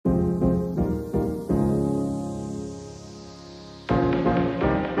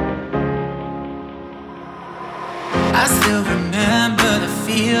still remember the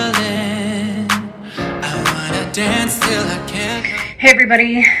feeling. I wanna dance till I can't. Hey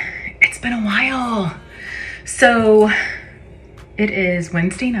everybody, it's been a while. So it is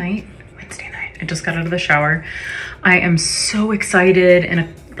Wednesday night. I just got out of the shower. I am so excited,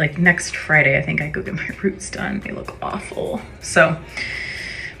 and like next Friday, I think I go get my roots done. They look awful. So,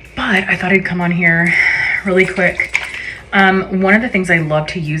 but I thought I'd come on here really quick. One of the things I love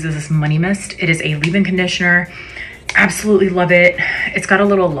to use is this Money Mist. It is a leave-in conditioner. Absolutely love it. It's got a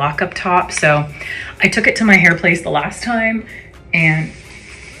little lock up top. So I took it to my hair place the last time, and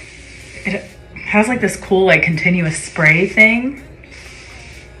it has like this cool, like continuous spray thing.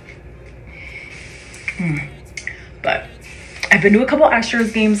 But I've been to a couple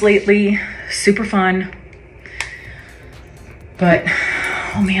Astros games lately. Super fun. But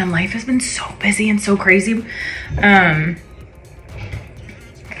oh man, life has been so busy and so crazy. It's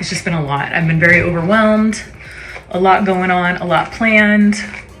just been a lot. I've been very overwhelmed. A lot going on, a lot planned.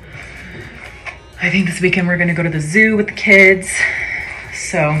 I think this weekend we're gonna go to the zoo with the kids.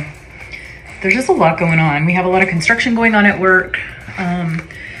 So there's just a lot going on. We have a lot of construction going on at work.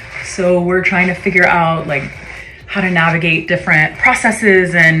 So we're trying to figure out like how to navigate different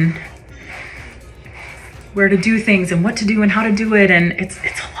processes and where to do things and what to do and how to do it. And it's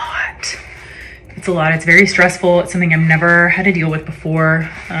a lot. It's a lot. It's very stressful. It's something I've never had to deal with before.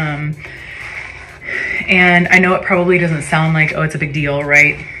 And I know it probably doesn't sound like, oh, it's a big deal,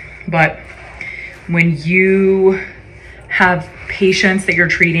 right? But when you have patients that you're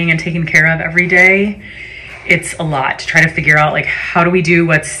treating and taking care of every day, it's a lot to try to figure out like, how do we do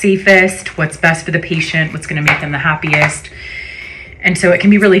what's safest, what's best for the patient, what's going to make them the happiest. And so it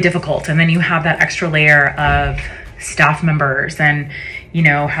can be really difficult. And then you have that extra layer of staff members, and you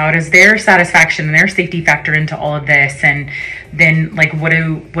know, how does their satisfaction and their safety factor into all of this? And then like, what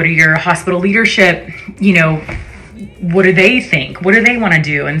do your hospital leadership, you know, what do they think? What do they want to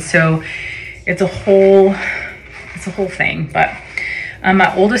do? And so it's a whole thing. But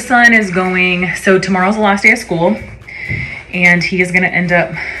my oldest son is going, so tomorrow's the last day of school, and he is going to end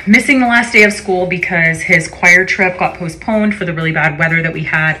up missing the last day of school because his choir trip got postponed for the really bad weather that we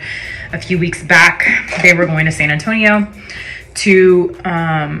had a few weeks back. They were going to San Antonio to,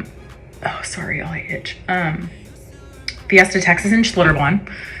 oh, sorry, I itch. Fiesta, Texas in Schlitterbahn.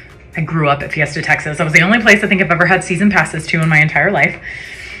 I grew up at Fiesta, Texas. That was the only place I think I've ever had season passes to in my entire life.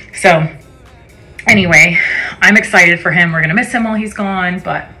 So anyway, I'm excited for him. We're gonna miss him while he's gone,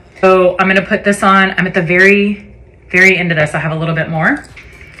 but so I'm gonna put this on. I'm at the very end of this. I have a little bit more.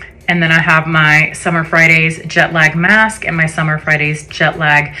 And then I have my Summer Fridays jet lag mask and my Summer Fridays jet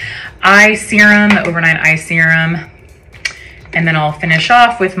lag eye serum, the overnight eye serum. And then I'll finish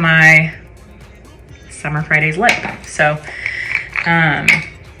off with my Summer Fridays lip. So,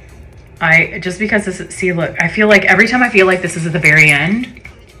 just because this is, see, look, I feel like every time I feel like this is at the very end,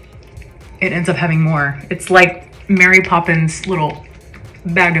 it ends up having more. It's like Mary Poppins' little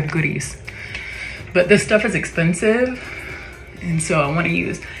bag of goodies. But this stuff is expensive, and so I want to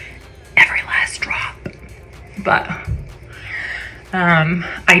use every last drop. But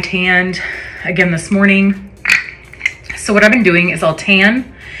I tanned again this morning. So what I've been doing is I'll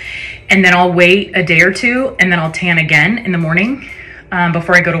tan, and then I'll wait a day or two, and then I'll tan again in the morning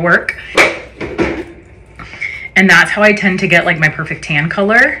before I go to work. And that's how I tend to get like my perfect tan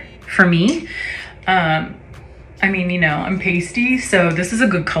color for me. I mean, you know, I'm pasty, so this is a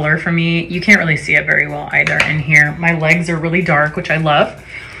good color for me. You can't really see it very well either in here. My legs are really dark, which I love,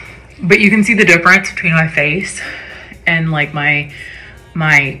 but you can see the difference between my face and like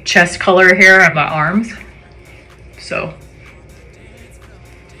my chest color here on my arms. So,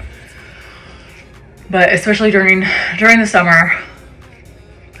 but especially during the summer,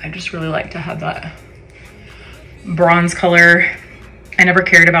 I just really like to have that bronze color. I never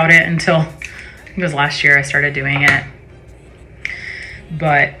cared about it until I think it was last year I started doing it.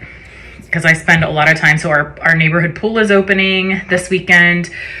 But because I spend a lot of time, so our neighborhood pool is opening this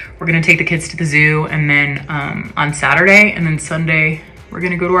weekend. We're gonna take the kids to the zoo, and then on Saturday, and then Sunday we're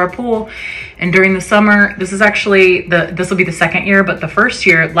gonna go to our pool. And during the summer, this is actually this will be the second year, but the first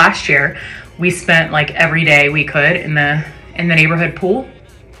year, last year, we spent like every day we could in the neighborhood pool.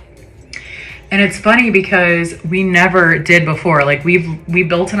 And it's funny because we never did before. Like we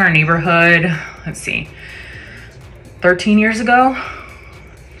built in our neighborhood, let's see, 13 years ago.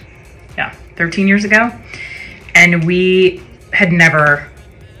 Yeah, 13 years ago. And we had never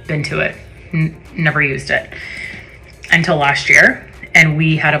been to it, never used it until last year. And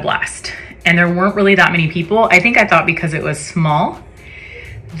we had a blast. And there weren't really that many people. I think I thought because it was small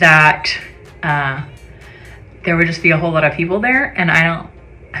that there would just be a whole lot of people there. And I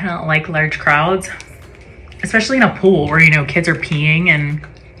don't like large crowds. especially in a pool where, you know, kids are peeing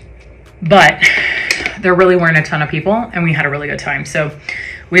but there really weren't a ton of people and we had a really good time. So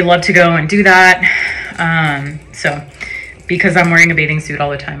we love to go and do that. So because I'm wearing a bathing suit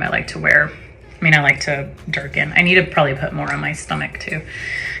all the time, I like to darken. I need to probably put more on my stomach too,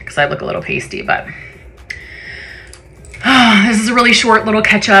 because I look a little pasty, but this is a really short little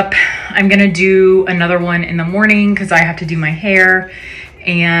catch up. I'm gonna do another one in the morning because I have to do my hair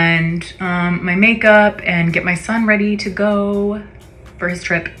and my makeup and get my son ready to go for his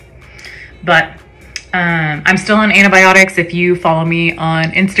trip. But I'm still on antibiotics. If you follow me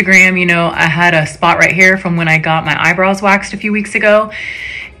on Instagram, you know I had a spot right here from when I got my eyebrows waxed a few weeks ago,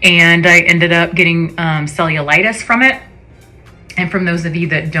 and I ended up getting cellulitis from it. And from those of you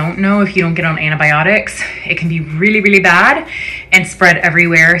that don't know, if you don't get on antibiotics, it can be really, really bad and spread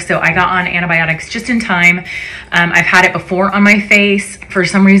everywhere. So I got on antibiotics just in time. I've had it before on my face. For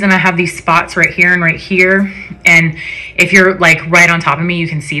some reason, I have these spots right here and right here. And if you're like right on top of me, you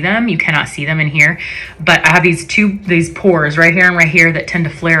can see them. You cannot see them in here. But I have these pores right here and right here that tend to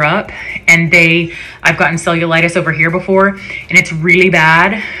flare up. And I've gotten cellulitis over here before, and it's really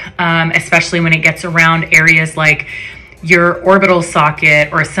bad, especially when it gets around areas like your orbital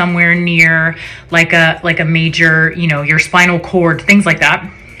socket or somewhere near like a major, you know, your spinal cord, things like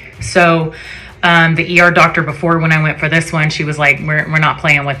that. So the ER doctor before, when I went for this one, she was like, we're not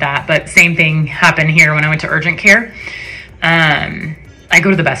playing with that. But same thing happened here when I went to urgent care. I go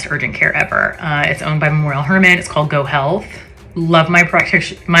to the best urgent care ever. It's owned by Memorial Hermann. It's called Go Health. Love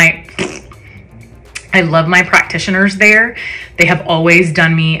I love my practitioners there. They have always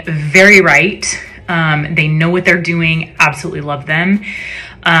done me very right. They know what they're doing. Absolutely love them.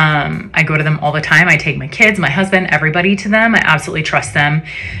 I go to them all the time. I take my kids, my husband, everybody to them. I absolutely trust them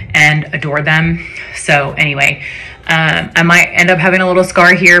and adore them. So anyway, I might end up having a little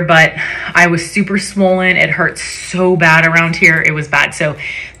scar here, but I was super swollen. It hurts so bad around here. It was bad. So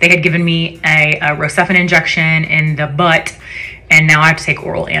they had given me a Rocephin injection in the butt, and now I have to take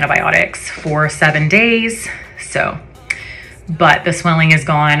oral antibiotics for 7 days. So, but the swelling is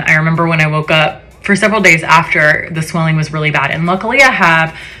gone. I remember when I woke up, for several days after, the swelling was really bad. And luckily I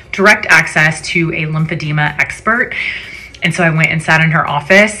have direct access to a lymphedema expert. And so I went and sat in her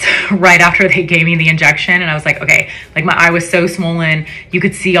office right after they gave me the injection. And I was like, okay, like my eye was so swollen. You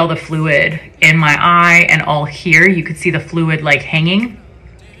could see all the fluid in my eye, and all here, you could see the fluid like hanging.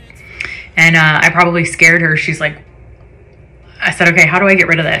 And I probably scared her. She's like, I said, okay, how do I get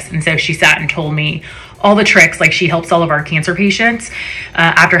rid of this? And so she sat and told me all the tricks. Like, she helps all of our cancer patients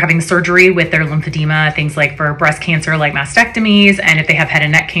after having surgery with their lymphedema, things like for breast cancer, like mastectomies, and if they have head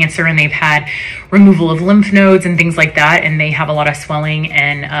and neck cancer and they've had removal of lymph nodes and things like that, and they have a lot of swelling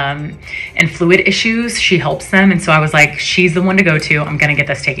and fluid issues, she helps them. And so I was like, she's the one to go to. I'm gonna get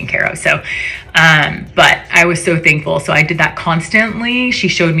this taken care of. So, but I was so thankful. So I did that constantly. She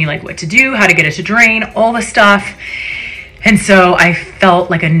showed me like what to do, how to get it to drain, all the stuff. And so I felt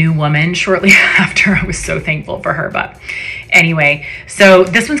like a new woman shortly after. I was so thankful for her. But anyway, so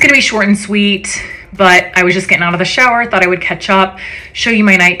this one's gonna be short and sweet, but I was just getting out of the shower, thought I would catch up, show you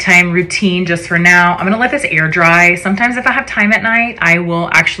my nighttime routine just for now. I'm gonna let this air dry. Sometimes if I have time at night, I will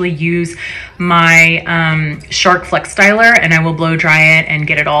actually use my Shark Flex Styler and I will blow dry it and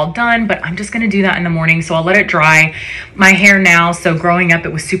get it all done, but I'm just gonna do that in the morning. So I'll let it dry. My hair now, so growing up,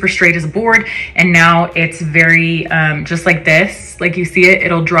 it was super straight as a board, and now it's very, just like this. Like you see it,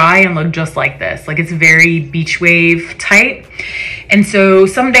 it'll dry and look just like this. Like it's very beach wave tight. And so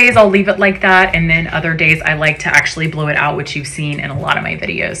some days I'll leave it like that, and then other days I like to actually blow it out, which you've seen in a lot of my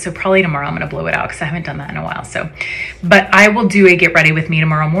videos. So probably tomorrow I'm gonna blow it out because I haven't done that in a while. So, but I will do a get ready with me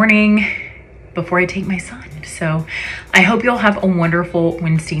tomorrow morning before I take my son. So I hope you'll have a wonderful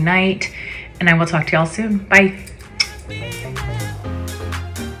Wednesday night, and I will talk to y'all soon. Bye.